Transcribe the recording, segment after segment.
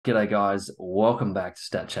G'day guys, welcome back to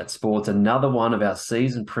Stat Chat Sports, another one of our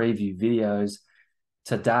season preview videos.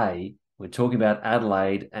 Today, we're talking about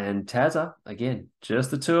Adelaide and Tazza. Again, just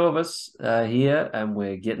the two of us here, and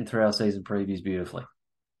we're getting through our season previews beautifully.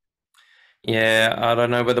 Yeah, I don't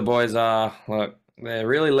know where the boys are. Look, they're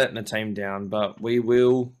really letting the team down, but we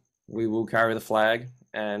will carry the flag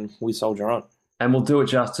and we soldier on. And we'll do it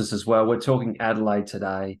justice as well. We're talking Adelaide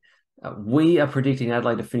today. We are predicting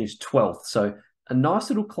Adelaide to finish 12th, so a nice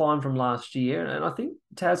little climb from last year. And I think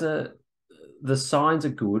Tazza, the signs are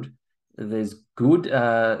good. There's good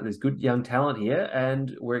young talent here,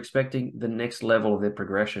 and we're expecting the next level of their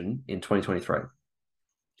progression in 2023.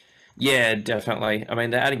 Yeah, definitely. I mean,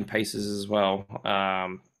 they're adding pieces as well.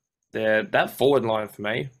 That forward line for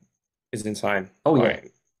me is insane. Oh yeah,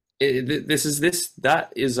 Like,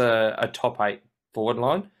 that is a top eight forward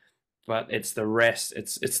line, but it's the rest.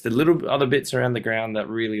 It's the little other bits around the ground that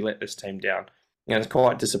really let this team down. It's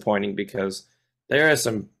quite disappointing because there are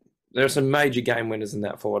some there are some major game winners in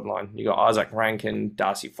that forward line. You got Isaac Rankin,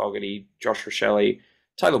 Darcy Fogarty, Josh Rochelle,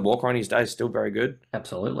 Taylor Walker on his day is still very good.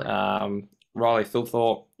 absolutely. Riley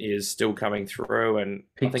Thilthorpe is still coming through, and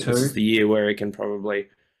I Pick think this is two. the year where he can probably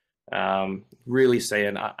really see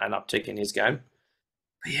an uptick in his game.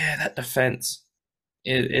 But yeah, that defense,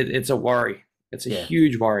 it's a worry. It's a Yeah,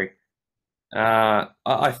 huge worry.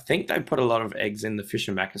 I think they put a lot of eggs in the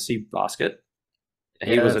Fisher Mackesy basket.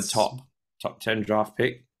 He yeah, was a it's top 10 draft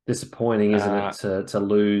pick. disappointing, isn't it, Uh, to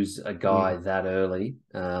lose a guy mm, that early?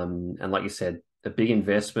 And like you said, a big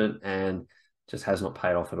investment and just has not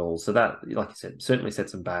paid off at all. So that, like you said, certainly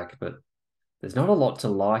sets them back. But there's not a lot to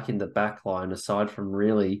like in the back line aside from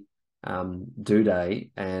really Duday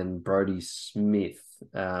and Brody Smith.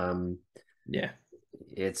 Um, yeah.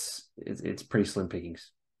 it's pretty slim pickings.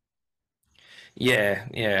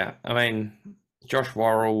 Yeah. I mean, Josh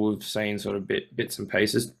Worrell, we've seen sort of bits and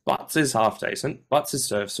pieces. Butts is half decent. Butts is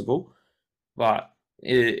serviceable, but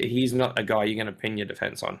he's not a guy you're going to pin your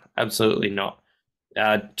defense on. Absolutely not.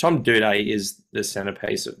 Tom Duday is the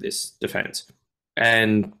centerpiece of this defense,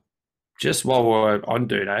 and just while we're on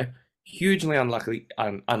Duday, hugely unlucky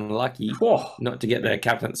Whoa, not to get their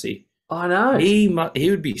captaincy. I know. He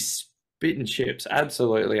would be spitting chips.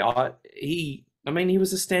 Absolutely. I mean he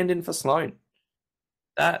was a stand-in for Sloan.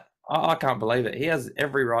 That I can't believe it. He has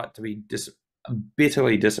every right to be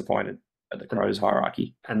bitterly disappointed at the And, Crows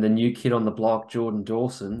hierarchy. and the new kid on the block, Jordan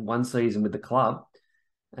Dawson, one season with the club,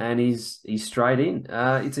 and he's straight in.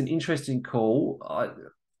 It's an interesting call.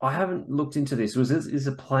 I haven't looked into this. Was this is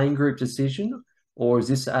a playing group decision, or is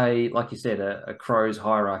this a like you said a Crows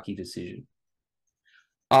hierarchy decision?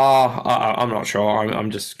 I'm not sure. I'm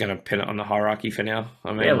just going to pin it on the hierarchy for now.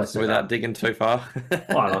 I Yeah, mean, let's do without that. digging too far.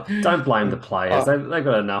 Why not? Don't blame the players. uh, They've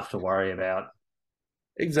got enough to worry about.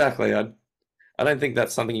 exactly. I don't think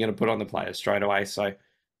that's something you're going to put on the players straight away. So,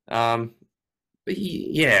 um, but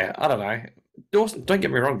yeah, I don't know. Dawson, don't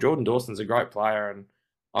get me wrong. Jordan Dawson's a great player, and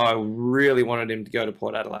I really wanted him to go to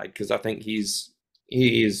Port Adelaide because I think he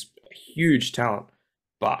is a huge talent.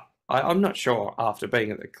 But I'm not sure after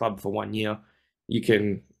being at the club for 1 year, you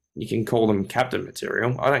can you can call them captain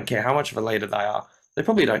material. I don't care how much of a leader they are. They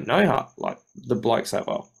probably don't know how like the blokes that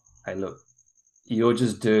well. Hey, look, you're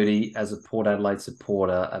just dirty as a Port Adelaide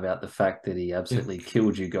supporter about the fact that he absolutely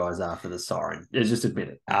killed you guys after the siren. Just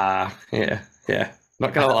admit Yeah.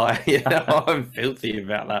 Not gonna it. lie, I'm filthy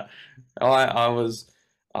about that. I was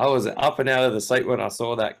up and out of the seat when I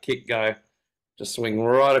saw that kick go, just swing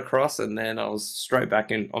right across, and then I was straight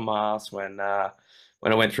back in on my ass when I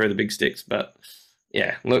went through the big sticks. But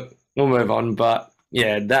yeah, look, we'll move on. But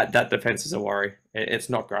yeah, that defense is a worry. It's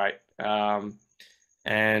not great.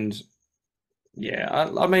 And yeah,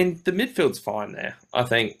 I mean the midfield's fine there. I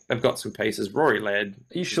think they've got some pieces. Rory Laird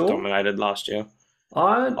Are you just sure? dominated last year.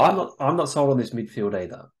 I'm I not. I'm not sold on this midfield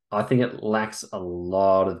either. I think it lacks a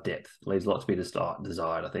lot of depth. Leaves a lot to be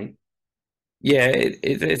desired. I think. Yeah,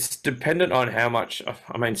 it's dependent on how much.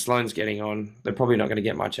 I mean, Sloane's getting on. They're probably not going to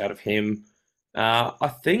get much out of him. I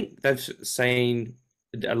think they've seen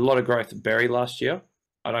a lot of growth of Berry last year.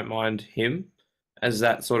 I don't mind him as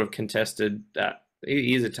that sort of contested. That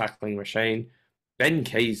he is a tackling machine. Ben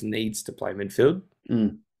Keys needs to play midfield.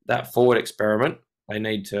 Mm. That forward experiment, they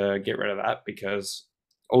need to get rid of that because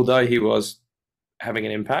although he was having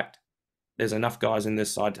an impact, there's enough guys in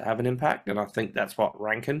this side to have an impact, and I think that's what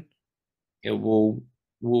Rankin it will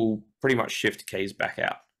pretty much shift Keys back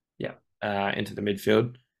out Yeah. into the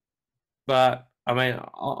midfield. But I mean,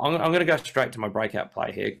 I'm going to go straight to my breakout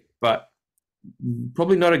play here, but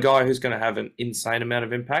probably not a guy who's going to have an insane amount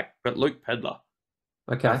of impact. But Luke Pedler,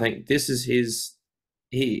 I Okay. think this is his.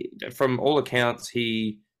 He, from all accounts,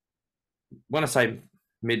 he. When I say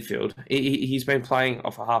midfield. He's been playing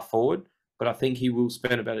off a half forward, but I think he will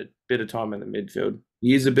spend about a bit of time in the midfield.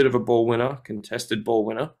 He is a bit of a ball winner, contested ball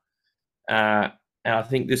winner. And I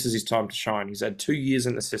think this is his time to shine. He's had 2 years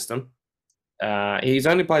in the system. He's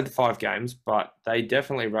only played the 5 games, but they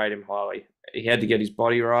definitely rate him highly. He had to get his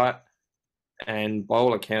body right, and by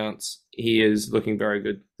all accounts, he is looking very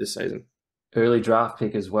good this season. Early draft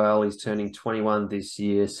pick as well. He's turning 21 this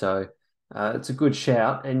year, so it's a good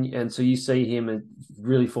shout. And so you see him as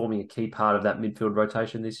really forming a key part of that midfield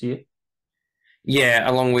rotation this year. Yeah,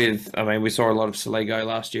 along with, I mean, we saw a lot of Saligo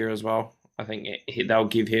last year as well. I think they'll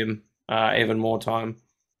give him even more time.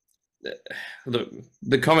 Look,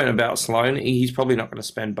 the comment about Sloan, he's probably not going to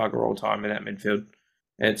spend bugger all time in that midfield.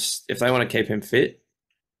 It's if they want to keep him fit,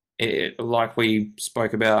 like we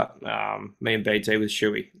spoke about, me and BT with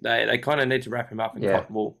Shuey, they kind of need to wrap him up in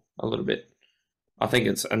cotton wool a little bit. I think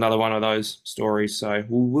it's another one of those stories. So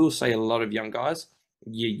we'll see a lot of young guys.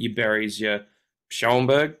 Your Berries, your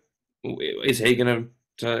Schoenberg. Is he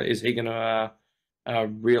gonna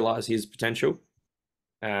realize his potential?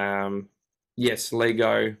 Yes,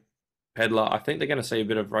 Lego, Pedler. I think they're going to see a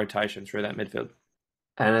bit of rotation through that midfield.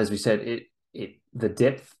 And as we said, the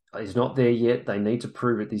depth is not there yet. They need to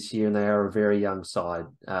prove it this year, and they are a very young side.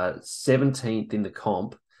 17th in the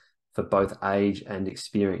comp for both age and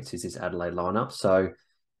experience is this Adelaide lineup. So,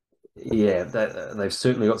 yeah, they've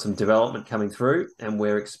certainly got some development coming through, and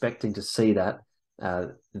we're expecting to see that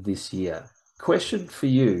this year. Question for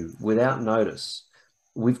you, without notice,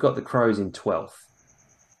 we've got the Crows in 12th.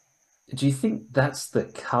 Do you think that's the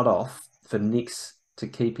cutoff for Nix to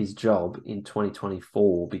keep his job in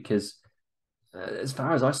 2024? Because as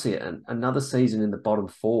far as I see it, another season in the bottom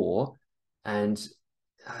four, and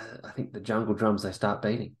I think the Jungle Drums they start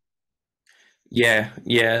beating. Yeah.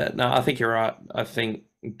 No, I think you're right. I think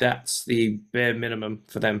that's the bare minimum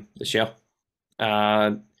for them this year.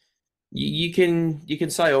 You can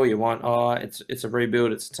say all you want. Oh, it's a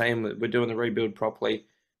rebuild. It's a team. We're doing the rebuild properly.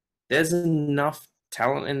 There's enough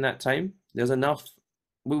talent in that team. There's enough.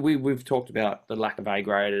 We've talked about the lack of A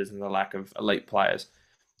graders and the lack of elite players.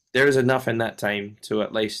 There is enough in that team to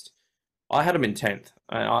at least. I had them in 10th.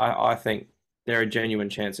 I think they're a genuine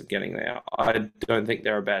chance of getting there. I don't think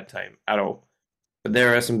they're a bad team at all. But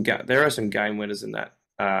there are some game winners in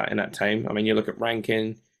that team. I mean, you look at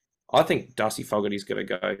Rankin. I think Darcy Fogarty's going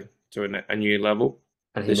to go to a new level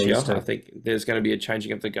And this year. I think there's going to be a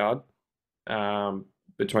changing of the guard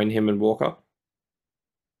between him and Walker.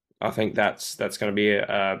 I think that's going to be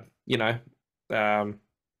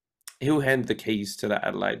he'll hand the keys to that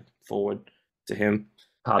Adelaide forward to him.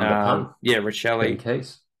 Pardon the pun. Yeah, Rochelle.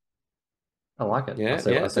 Keys. I like it. Yeah, I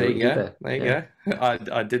see what you did there. There you go.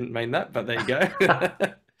 I didn't mean that, but there you go.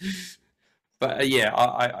 But yeah,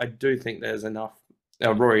 I do think there's enough.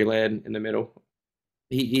 Rory Laird in the middle.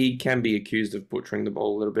 He can be accused of butchering the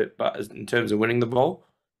ball a little bit, but in terms of winning the ball,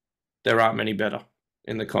 there aren't many better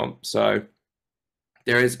in the comp. So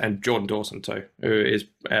there is, and Jordan Dawson too, who is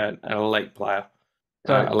an elite player,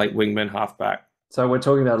 elite wingman, halfback. So we're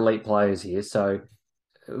talking about elite players here. So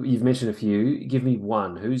you've mentioned a few. Give me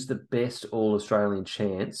one. Who's the best All-Australian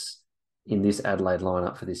chance in this Adelaide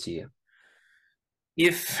lineup for this year?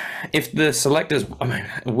 If the selectors, I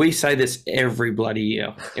mean, we say this every bloody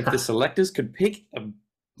year. If the selectors could pick a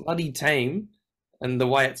bloody team and the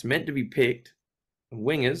way it's meant to be picked,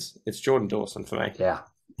 wingers, it's Jordan Dawson for me. Yeah.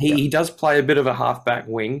 He does play a bit of a halfback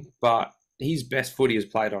wing, but his best footy is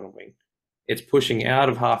played on a wing. It's pushing out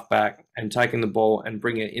of halfback and taking the ball and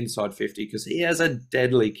bringing it inside 50 because he has a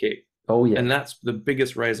deadly kick. Oh, yeah. And that's the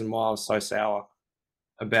biggest reason why I was so sour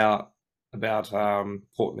about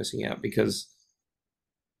Port missing out, because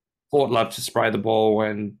Port love to spray the ball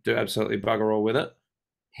and do absolutely bugger all with it.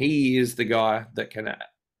 He is the guy that can.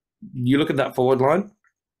 You look at that forward line,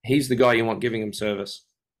 he's the guy you want giving him service.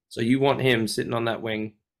 So you want him sitting on that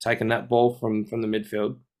wing, taking that ball from the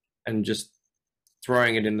midfield and just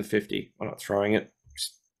throwing it in the 50. Well, not throwing it,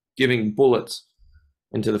 just giving bullets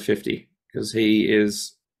into the 50 because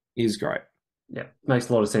he's great. Yeah, makes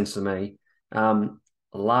a lot of sense to me.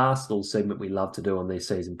 Last little segment we love to do on these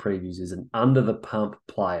season previews is an under the pump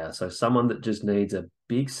player. So someone that just needs a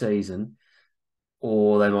big season,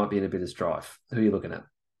 or they might be in a bit of strife. Who are you looking at?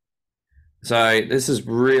 So this is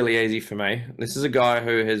really easy for me. This is a guy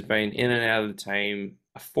who has been in and out of the team,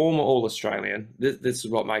 a former All-Australian. This is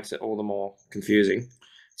what makes it all the more confusing.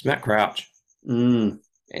 It's Matt Crouch. I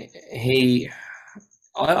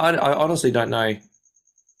honestly don't know.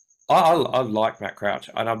 I like Matt Crouch,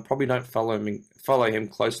 and I probably don't follow him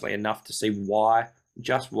closely enough to see why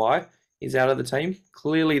he's out of the team.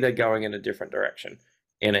 Clearly, they're going in a different direction,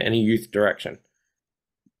 in a youth direction.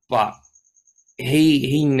 But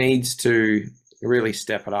he needs to really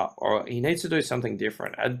step it up, or he needs to do something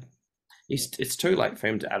different. It's too late for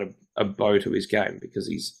him to add a bow to his game because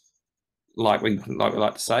he's like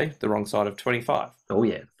to say the wrong side of 25. Oh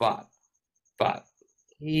yeah, But but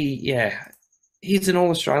he's an All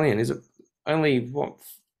Australian. Is it only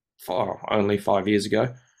only 5 years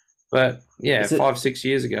ago? But yeah, is it? 5 6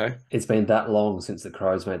 years ago. It's been that long since the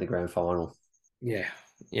Crows made the grand final. Yeah,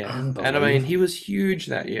 yeah. And I mean, he Unbelievable. was huge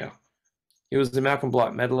that year. He was the Malcolm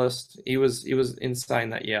Blight medalist. He was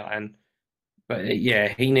insane that year. And but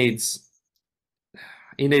yeah, he needs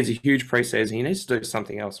a huge preseason. He needs to do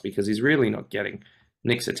something else because he's really not getting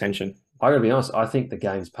Nick's attention. I gotta be honest. I think the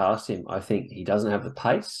game's past him. I think he doesn't have the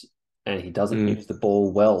pace, and he doesn't Mm. use the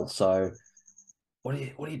ball well. So what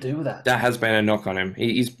do you do with that? That has been a knock on him.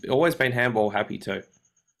 He's always been handball happy too.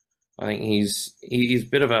 I think he's a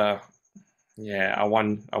bit of a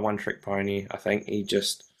one trick pony. I think he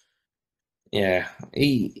just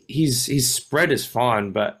his spread is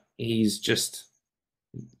fine, but he's just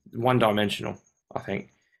one dimensional. I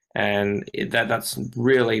think, and that's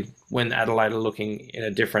really when Adelaide are looking in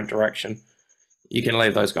a different direction. You can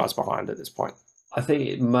leave those guys behind at this point. I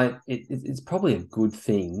think it's probably a good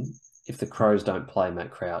thing if the Crows don't play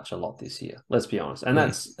Matt Crouch a lot this year. Let's be honest, and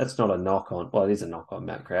Mm. that's not a knock on. Well, it is a knock on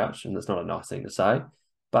Matt Crouch, and that's not a nice thing to say.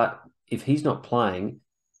 But if he's not playing,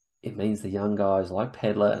 it means the young guys like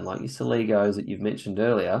Pedler and like your Saligos that you've mentioned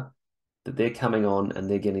earlier, that they're coming on and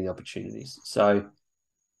they're getting the opportunities. So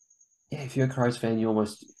yeah, if you're a Crows fan, you want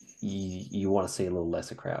to see a little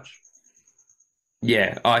less of Crouch.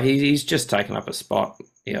 Yeah, he's just taken up a spot,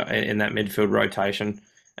 in that midfield rotation,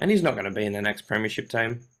 and he's not going to be in the next premiership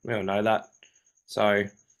team. We all know that. So,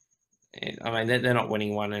 I mean, they're not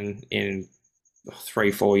winning one in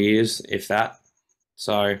 3 4 years, if that.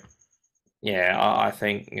 So, yeah, I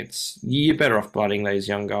think you're better off blooding these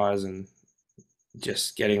young guys and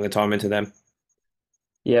just getting the time into them.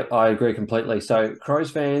 Yep, I agree completely. So,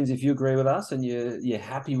 Crows fans, if you agree with us and you're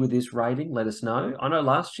happy with this rating, let us know. I know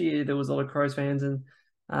last year there was a lot of Crows fans and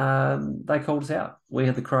they called us out. We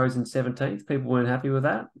had the Crows in 17th. People weren't happy with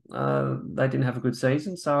that. They didn't have a good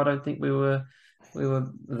season, so I don't think we were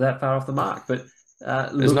that far off the mark. But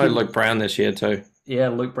There's no looking, Luke Brown this year too. yeah,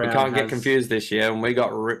 Luke We Brown can't get has. confused this year, and we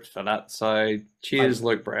got ripped for that. So, I cheers,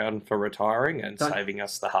 Luke Brown, for retiring and don't saving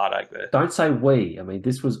us the heartache there. don't say we. I mean,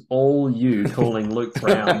 this was all you calling Luke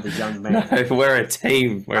Brown the young No, man. we're a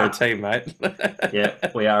team. We're a team, mate. Yeah,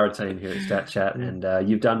 we are a team here at Stat Chat, and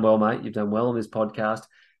you've done well, mate. You've done well on this podcast.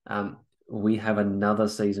 Um, we have another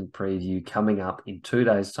season preview coming up in 2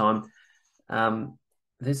 days' time.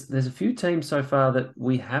 There's a few teams so far that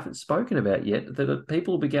we haven't spoken about yet that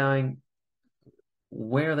people will be going,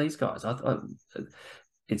 where are these guys?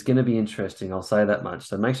 It's going to be interesting. I'll say that much.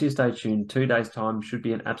 So make sure you stay tuned. 2 days' time should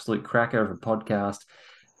be an absolute cracker of a podcast.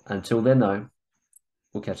 Until then, though,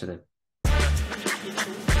 we'll catch you then.